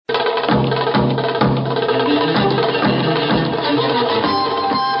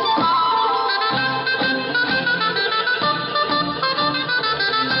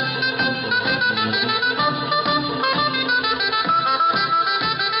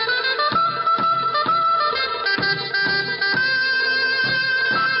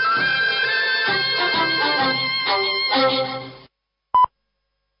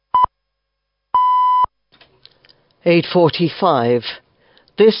8:45.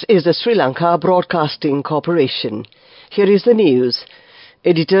 This is the Sri Lanka Broadcasting Corporation. Here is the news,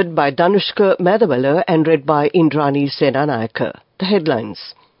 edited by Danushka Madhavala and read by Indrani Senanayaka. The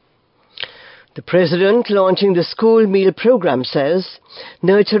headlines. The President launching the school meal program says,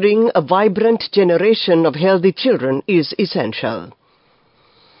 nurturing a vibrant generation of healthy children is essential.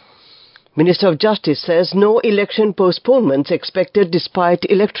 Minister of Justice says no election postponements expected despite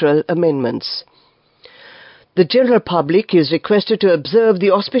electoral amendments. The general public is requested to observe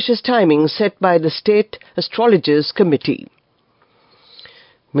the auspicious timings set by the State Astrologers Committee.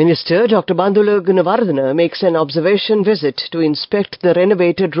 Minister Dr. Bandula Gunawardena makes an observation visit to inspect the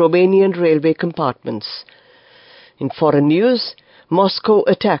renovated Romanian railway compartments. In foreign news, Moscow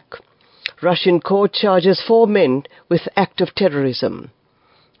attack. Russian court charges 4 men with act of terrorism.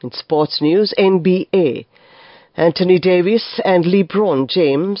 In sports news, NBA. Anthony Davis and LeBron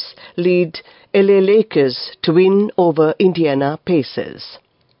James lead LA Lakers to win over Indiana Pacers.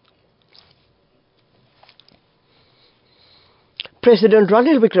 President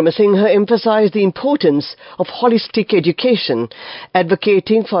Ranil Wickremesinghe emphasized the importance of holistic education,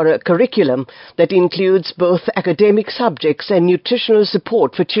 advocating for a curriculum that includes both academic subjects and nutritional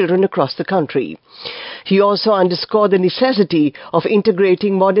support for children across the country. He also underscored the necessity of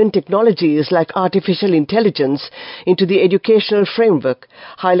integrating modern technologies like artificial intelligence into the educational framework,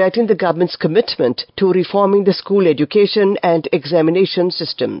 highlighting the government's commitment to reforming the school education and examination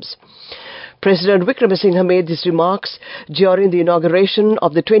systems. President Wickremesinghe made these remarks during the inauguration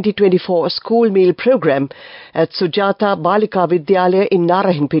of the 2024 school meal program at Sujata Balika Vidyalaya in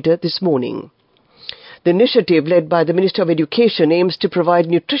Narayanpeta this morning. The initiative, led by the Minister of Education, aims to provide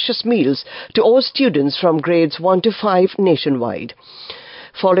nutritious meals to all students from grades 1 to 5 nationwide.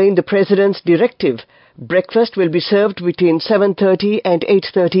 Following the President's directive, breakfast will be served between 7:30 and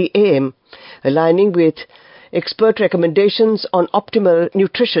 8:30 a.m., aligning with expert recommendations on optimal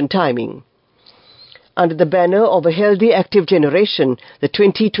nutrition timing. Under the banner of a healthy, active generation, the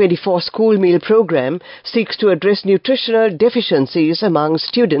 2024 school meal program seeks to address nutritional deficiencies among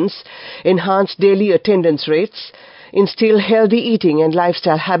students, enhance daily attendance rates, instill healthy eating and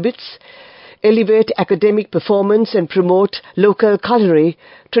lifestyle habits, elevate academic performance and promote local culinary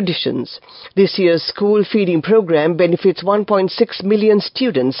traditions. This year's school feeding program benefits 1.6 million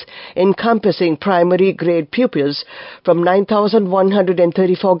students, encompassing primary grade pupils from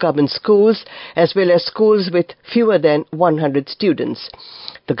 9,134 government schools as well as schools with fewer than 100 students.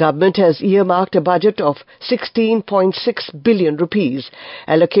 The government has earmarked a budget of 16.6 billion rupees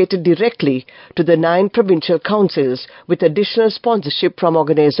allocated directly to the 9 provincial councils, with additional sponsorship from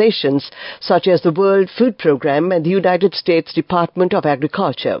organizations such as the World Food Programme and the United States Department of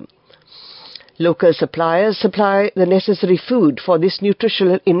Agriculture. Local suppliers supply the necessary food for this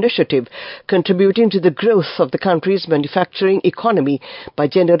nutritional initiative, contributing to the growth of the country's manufacturing economy by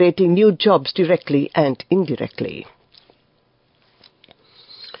generating new jobs directly and indirectly.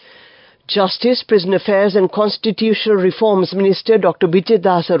 Justice, Prison Affairs and Constitutional Reforms Minister Dr.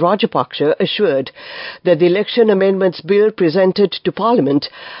 Vijayadasa Rajapaksa assured that the Election Amendments Bill presented to Parliament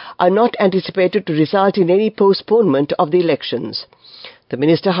are not anticipated to result in any postponement of the elections. The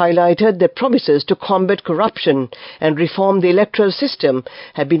minister highlighted that promises to combat corruption and reform the electoral system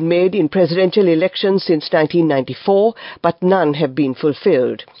have been made in presidential elections since 1994, but none have been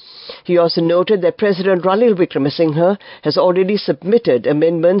fulfilled. He also noted that President Ranil Wickremesinghe has already submitted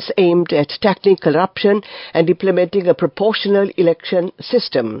amendments aimed at tackling corruption and implementing a proportional election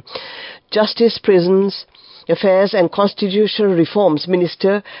system. Justice, Prisons, Affairs and Constitutional Reforms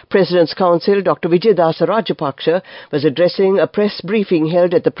Minister, President's Council, Dr. Vijayadasa Rajapaksa, was addressing a press briefing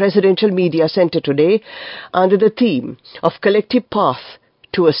held at the Presidential Media Centre today under the theme of Collective Path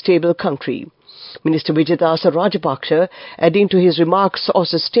to a Stable Country. Minister Vijayadasa Rajapaksa, adding to his remarks,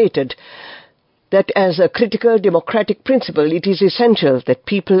 also stated that as a critical democratic principle, it is essential that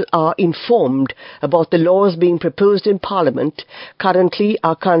people are informed about the laws being proposed in Parliament. Currently,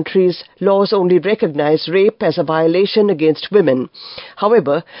 our country's laws only recognize rape as a violation against women.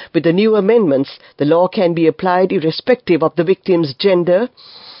 However, with the new amendments, the law can be applied irrespective of the victim's gender.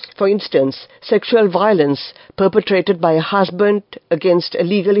 For instance, sexual violence perpetrated by a husband against a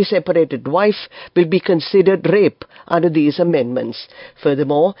legally separated wife will be considered rape under these amendments.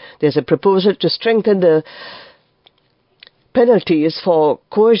 Furthermore, there's a proposal to strengthen the penalties for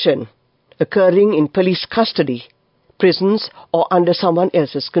coercion occurring in police custody, prisons, or under someone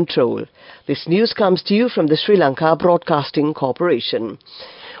else's control. This news comes to you from the Sri Lanka Broadcasting Corporation.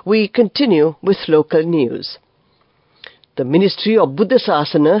 We continue with local news. The Ministry of Buddha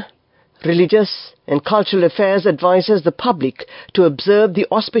Sasana, Religious and Cultural Affairs advises the public to observe the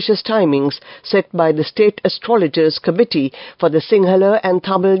auspicious timings set by the State Astrologers Committee for the Sinhala and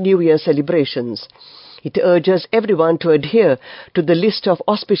Tamil New Year celebrations. It urges everyone to adhere to the list of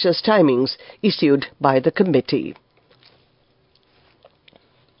auspicious timings issued by the committee.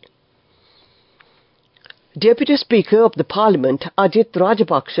 Deputy Speaker of the Parliament, Ajit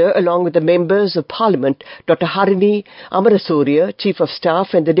Rajapaksa, along with the members of Parliament, Dr. Harini Amarasuriya, Chief of Staff,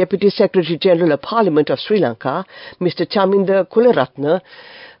 and the Deputy Secretary General of Parliament of Sri Lanka, Mr. Chaminda Kularatne,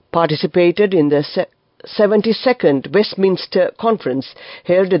 participated in the 72nd Westminster Conference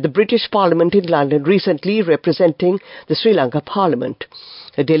held at the British Parliament in London recently, representing the Sri Lanka Parliament.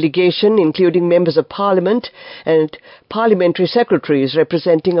 A delegation, including members of Parliament and parliamentary secretaries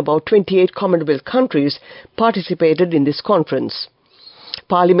representing about 28 Commonwealth countries, participated in this conference.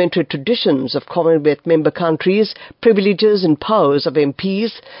 Parliamentary traditions of Commonwealth member countries, privileges and powers of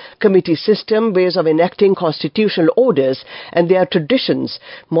MPs, committee system, ways of enacting constitutional orders and their traditions,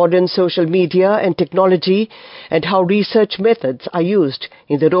 modern social media and technology, and how research methods are used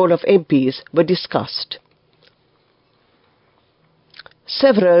in the role of MPs were discussed.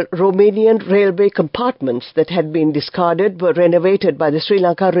 Several Romanian railway compartments that had been discarded were renovated by the Sri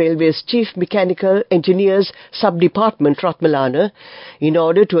Lanka Railways Chief Mechanical Engineers Sub-Department Ratmalana in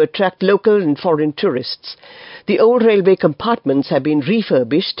order to attract local and foreign tourists. The old railway compartments have been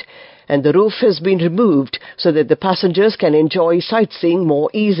refurbished and the roof has been removed so that the passengers can enjoy sightseeing more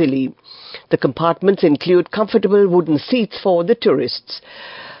easily. The compartments include comfortable wooden seats for the tourists.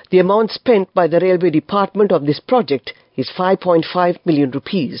 The amount spent by the Railway Department of this project is 5.5 million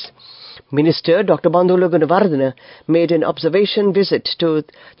rupees. Minister Dr. Bandula Gunawardena made an observation visit to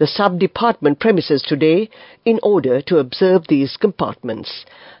the sub-department premises today in order to observe these compartments.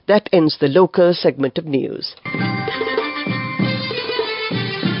 That ends the local segment of news.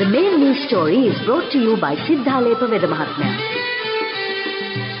 The main news story is brought to you by Sinhala Mahatmya.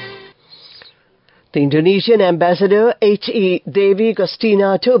 The Indonesian ambassador H.E. Dewi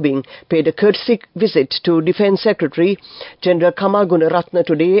Gustina Tobing paid a courtesy visit to Defence Secretary General Kamal Gunaratne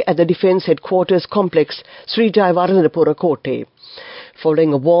today at the Defence Headquarters Complex, Sri Jayawardenepura Kotte.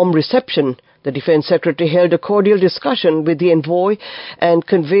 Following a warm reception, the Defence Secretary held a cordial discussion with the envoy and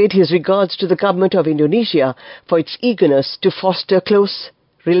conveyed his regards to the Government of Indonesia for its eagerness to foster close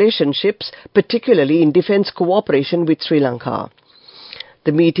relationships, particularly in defence cooperation with Sri Lanka.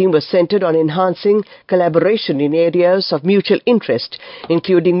 The meeting was centered on enhancing collaboration in areas of mutual interest,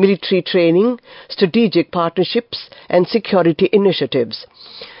 including military training, strategic partnerships, and security initiatives.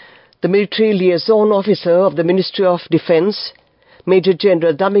 The military liaison officer of the Ministry of Defence, Major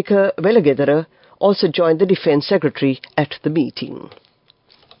General Damika Velagedara, also joined the Defence Secretary at the meeting.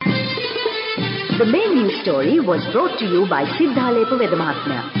 The main news story was brought to you by Sinhala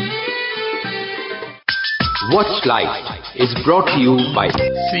Mahatmya. Watch Live is brought to you by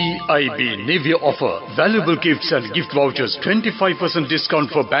CIB New Year offer. Valuable gifts and gift vouchers. 25%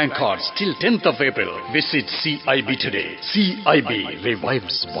 discount for bank cards till 10th of April. Visit CIB today. CIB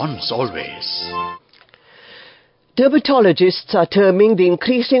revives once always. Dermatologists are terming the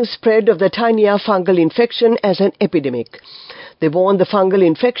increasing spread of the tinea fungal infection as an epidemic. They warn the fungal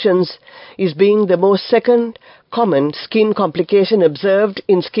infections is being the most second common skin complication observed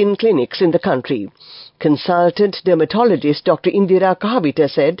in skin clinics in the country. Consultant dermatologist Dr. Indira Kahavita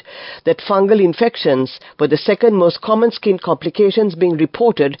said that fungal infections were the second most common skin complications being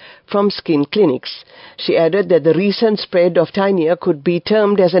reported from skin clinics. She added that the recent spread of tinea could be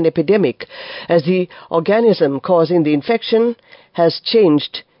termed as an epidemic, as the organism causing the infection has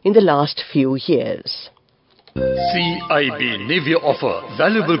changed in the last few years. CIB New Year offer.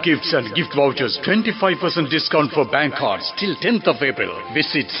 Valuable gifts and gift vouchers. 25% discount for bank cards till 10th of April.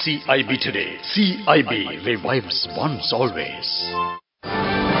 Visit CIB today. CIB revives once always.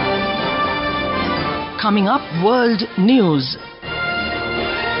 Coming up, World News.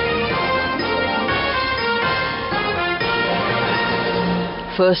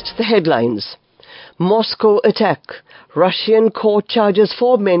 First, the headlines. Moscow attack. Russian court charges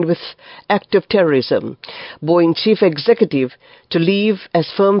 4 men with act of terrorism. Boeing chief executive to leave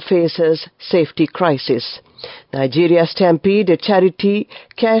as firm faces safety crisis. Nigeria stampede, a charity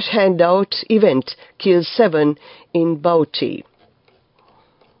cash handout event, kills 7 in Bauchi.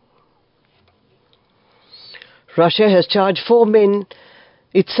 Russia has charged 4 men,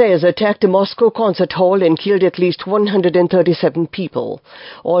 it says, attacked a Moscow concert hall and killed at least 137 people.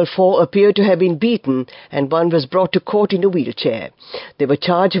 All 4 appear to have been beaten and 1 was brought to court in a wheelchair. They were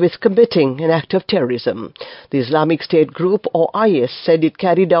charged with committing an act of terrorism. The Islamic State group, or IS, said it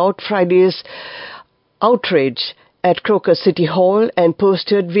carried out Friday's outrage at Crocus City Hall and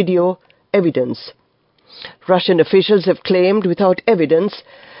posted video evidence. Russian officials have claimed without evidence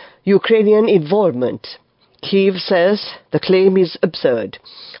Ukrainian involvement. Kyiv says the claim is absurd.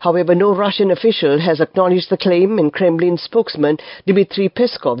 However, no Russian official has acknowledged the claim, and Kremlin spokesman Dmitry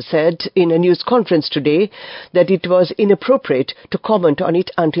Peskov said in a news conference today that it was inappropriate to comment on it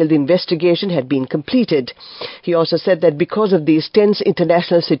until the investigation had been completed. He also said that because of this tense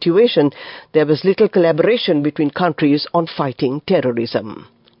international situation, there was little collaboration between countries on fighting terrorism.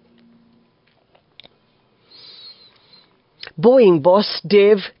 Boeing boss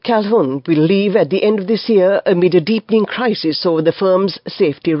Dave Calhoun will leave at the end of this year amid a deepening crisis over the firm's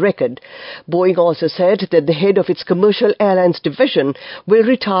safety record. Boeing also said that the head of its commercial airlines division will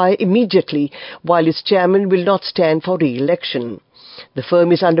retire immediately, while its chairman will not stand for re-election. The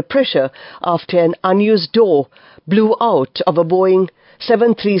firm is under pressure after an unused door blew out of a Boeing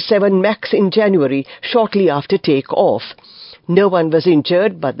 737 MAX in January, shortly after takeoff. No one was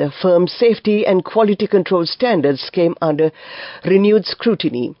injured, but the firm's safety and quality control standards came under renewed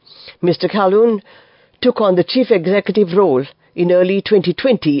scrutiny. Mr. Calhoun took on the chief executive role in early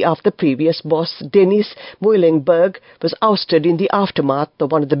 2020 after previous boss Dennis Muilenburg was ousted in the aftermath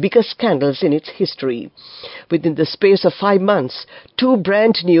of one of the biggest scandals in its history. Within the space of 5 months, 2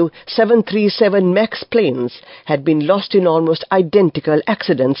 brand-new 737 MAX planes had been lost in almost identical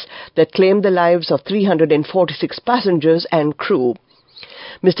accidents that claimed the lives of 346 passengers and crew.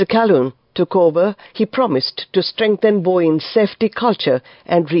 Mr. Calhoun took over. He promised to strengthen Boeing's safety culture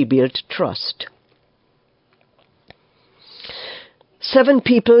and rebuild trust. 7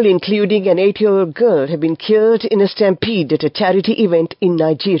 people, including an 8-year-old girl, have been killed in a stampede at a charity event in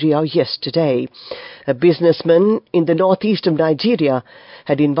Nigeria yesterday. A businessman in the northeast of Nigeria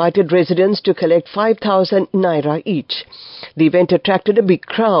had invited residents to collect 5,000 naira each. The event attracted a big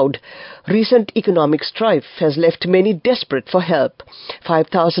crowd. Recent economic strife has left many desperate for help.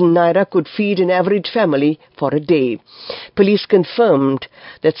 5,000 naira could feed an average family for a day. Police confirmed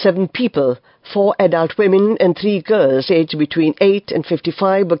that 7 people, 4 adult women and 3 girls aged between 8 and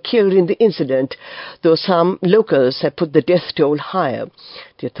 55 were killed in the incident, though some locals have put the death toll higher.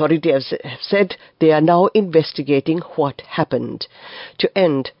 The authorities have said they are now investigating what happened. To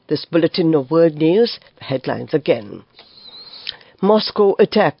end this bulletin of world news, the headlines again. Moscow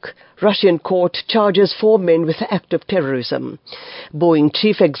attack. Russian court charges 4 men with the act of terrorism. Boeing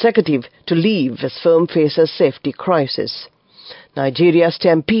chief executive to leave as firm faces safety crisis. Nigeria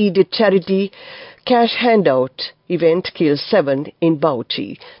stampede at charity cash handout event kills 7 in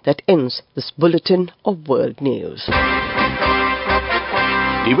Bauchi. That ends this bulletin of world news.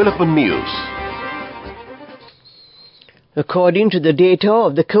 Development news. According to the data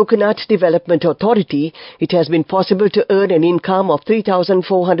of the Coconut Development Authority, it has been possible to earn an income of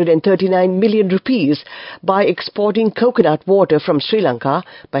 3,439 million rupees by exporting coconut water from Sri Lanka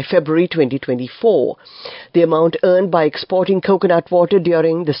by February 2024. The amount earned by exporting coconut water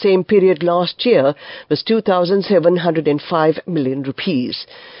during the same period last year was 2,705 million rupees.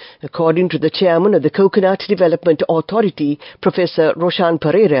 According to the chairman of the Coconut Development Authority, Professor Roshan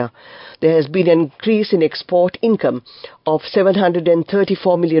Pereira, there has been an increase in export income of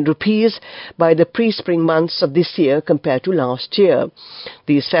 734 million rupees by the pre-spring months of this year compared to last year.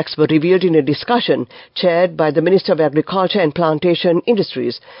 These facts were revealed in a discussion chaired by the Minister of Agriculture and Plantation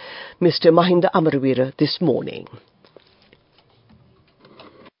Industries, Mr. Mahinda Amarveera, this morning.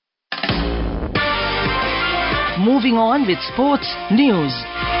 Moving on with sports news.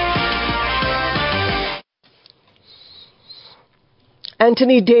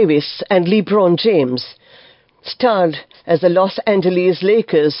 Anthony Davis and LeBron James, starred as the Los Angeles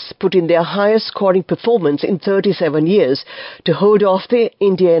Lakers put in their highest scoring performance in 37 years to hold off the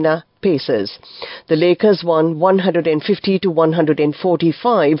Indiana Pacers. The Lakers won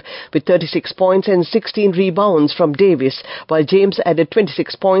 150-145 with 36 points and 16 rebounds from Davis, while James added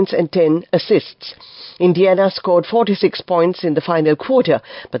 26 points and 10 assists. Indiana scored 46 points in the final quarter,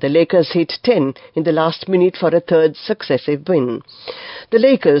 but the Lakers hit 10 in the last minute for a 3rd successive win. The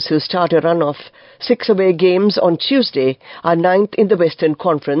Lakers, who start a run of 6 away games on Tuesday, are 9th in the Western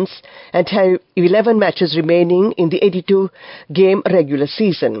Conference and have 11 matches remaining in the 82-game regular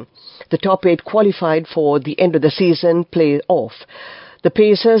season. The top 8 qualified for the end of the season play-off. The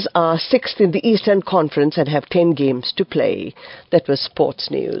Pacers are 6th in the Eastern Conference and have 10 games to play. That was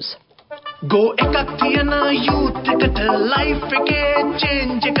sports news. Go ekakthiyana youth eකට life එකේ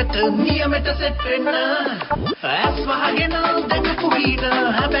change එකට නියමෙට set වෙන්න as වහගෙන දැකපු වීන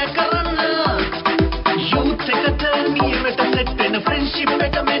හැබැ කරන්න youth එකට නියමෙට set වෙන friendship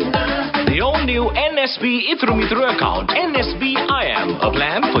එක මෙන්න. The all new NSB Ithru Mithru account. NSB I am, a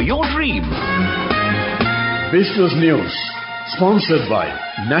plan for your dream. Business news. Sponsored by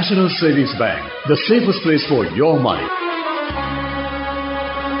National Savings Bank, the safest place for your money.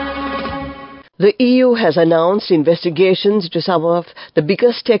 The EU has announced investigations into some of the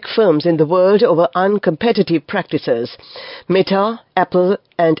biggest tech firms in the world over uncompetitive practices. Meta, Apple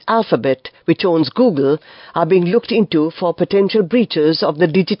and Alphabet, which owns Google, are being looked into for potential breaches of the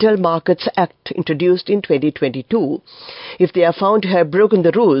Digital Markets Act introduced in 2022. If they are found to have broken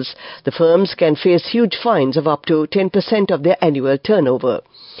the rules, the firms can face huge fines of up to 10% of their annual turnover.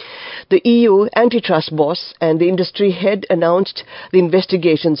 The EU antitrust boss and the industry head announced the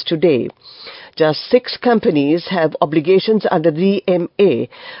investigations today. Just 6 companies have obligations under the DMA,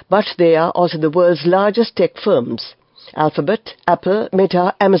 but they are also the world's largest tech firms: Alphabet, Apple,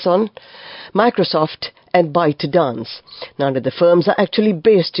 Meta, Amazon, Microsoft and ByteDance. None of the firms are actually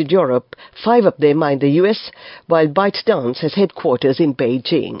based in Europe. 5 of them are in the US, while ByteDance has headquarters in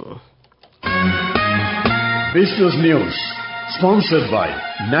Beijing. Business News. Sponsored by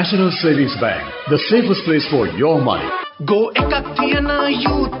National Savings Bank, the safest place for your money. Go ekak thiyana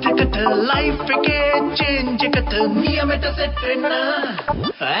youth eකට life එකේ change එකට නියමෙට set වෙන්න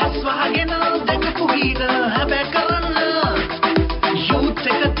as වහගෙන දැකපු වීර හැබැයි කරන්න youth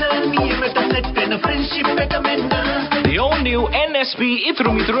එකට නියමෙට set වෙන friendship එක මෙන්න. The all-new NSB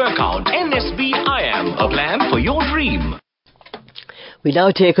Ithru account, NSB IM, a plan for your dream. We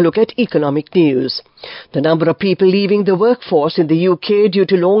now take a look at economic news. The number of people leaving the workforce in the UK due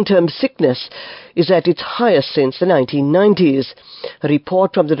to long-term sickness is at its highest since the 1990s. A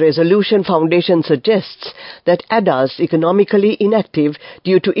report from the Resolution Foundation suggests that adults economically inactive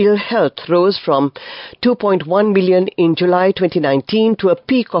due to ill health rose from 2.1 million in July 2019 to a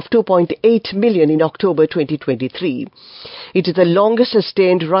peak of 2.8 million in October 2023. It is the longest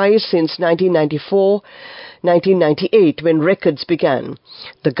sustained rise since 1998, when records began.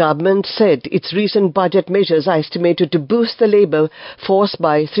 The government said its recent budget measures are estimated to boost the labour force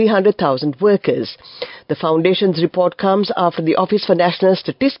by 300,000 workers. The Foundation's report comes after the Office for National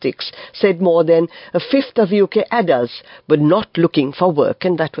Statistics said more than a fifth of UK adults were not looking for work,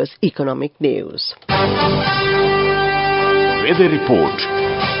 and that was economic news. Weather report.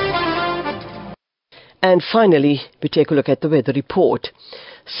 And finally, we take a look at the weather report.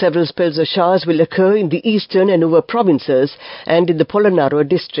 Several spells of showers will occur in the eastern and Nuwa provinces and in the Polonnaruwa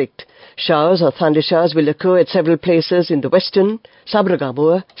district. Showers or thunder showers will occur at several places in the western,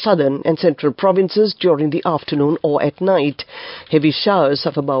 Sabaragamuwa, southern and central provinces during the afternoon or at night. Heavy showers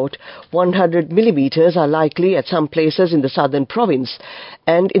of about 100 millimeters are likely at some places in the southern province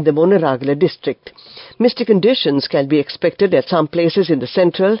and in the Monaragala district. Misty conditions can be expected at some places in the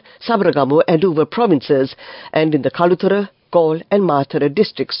central, Sabaragamuwa and Nuwa provinces and in the Kaluthara, Gaul and Matara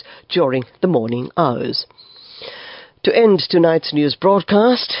districts during the morning hours. To end tonight's news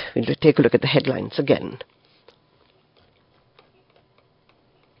broadcast, we'll take a look at the headlines again.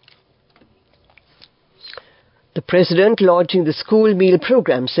 The President launching the school meal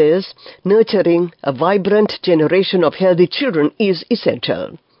program says nurturing a vibrant generation of healthy children is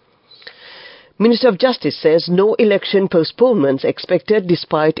essential. Minister of Justice says no election postponements expected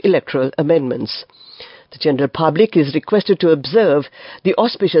despite electoral amendments. The general public is requested to observe the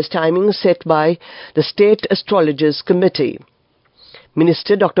auspicious timings set by the State Astrologers Committee.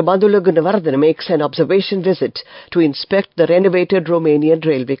 Minister Dr. Bandula Gunawardena makes an observation visit to inspect the renovated Romanian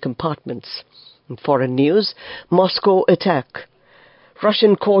railway compartments. In foreign news, Moscow attack.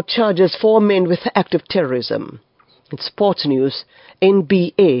 Russian court charges 4 men with act of terrorism. In sports news,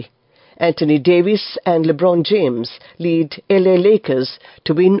 NBA. Anthony Davis and LeBron James lead LA Lakers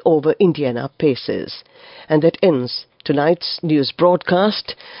to win over Indiana Pacers. And that ends tonight's news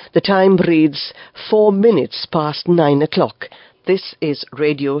broadcast. The time reads 4 minutes past 9 o'clock. This is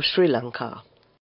Radio Sri Lanka.